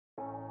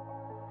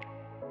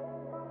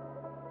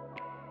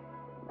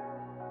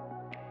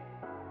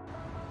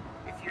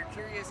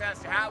you're curious as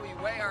to how we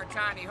weigh our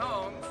tiny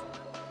homes.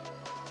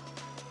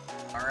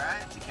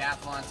 Alright,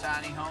 Decathlon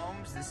Tiny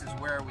Homes. This is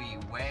where we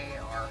weigh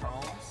our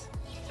homes.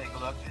 Take a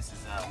look, this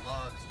is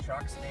Love's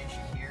truck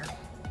station here.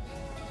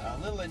 A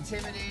little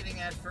intimidating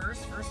at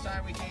first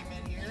time we came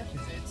in here,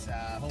 because it's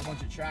a whole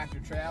bunch of tractor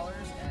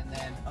trailers and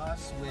then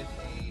us with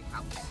a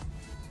house.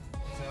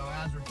 So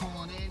as we're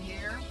pulling in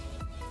here,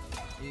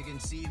 you can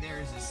see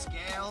there's the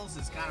scales.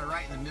 It's kind of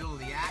right in the middle of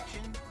the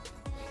action.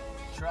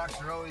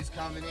 Trucks are always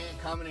coming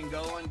and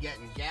going,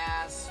 getting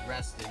gas,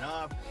 resting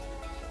up.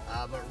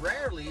 But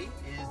rarely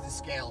is the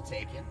scale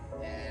taken.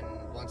 And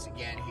once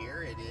again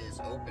here, it is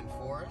open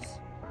for us.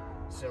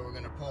 So we're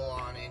going to pull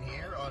on in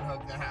here,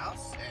 unhook the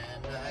house,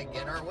 and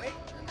get our weight.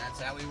 And that's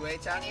how we weigh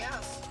tiny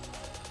house.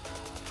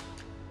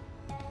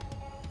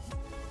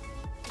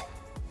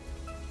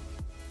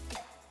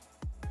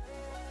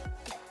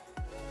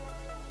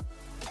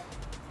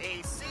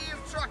 A sea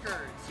of truckers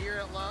here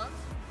at Love's.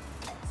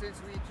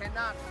 Since we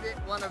cannot fit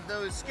one of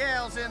those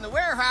scales in the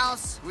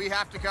warehouse, we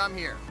have to come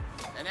here.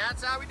 And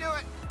that's how we do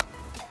it.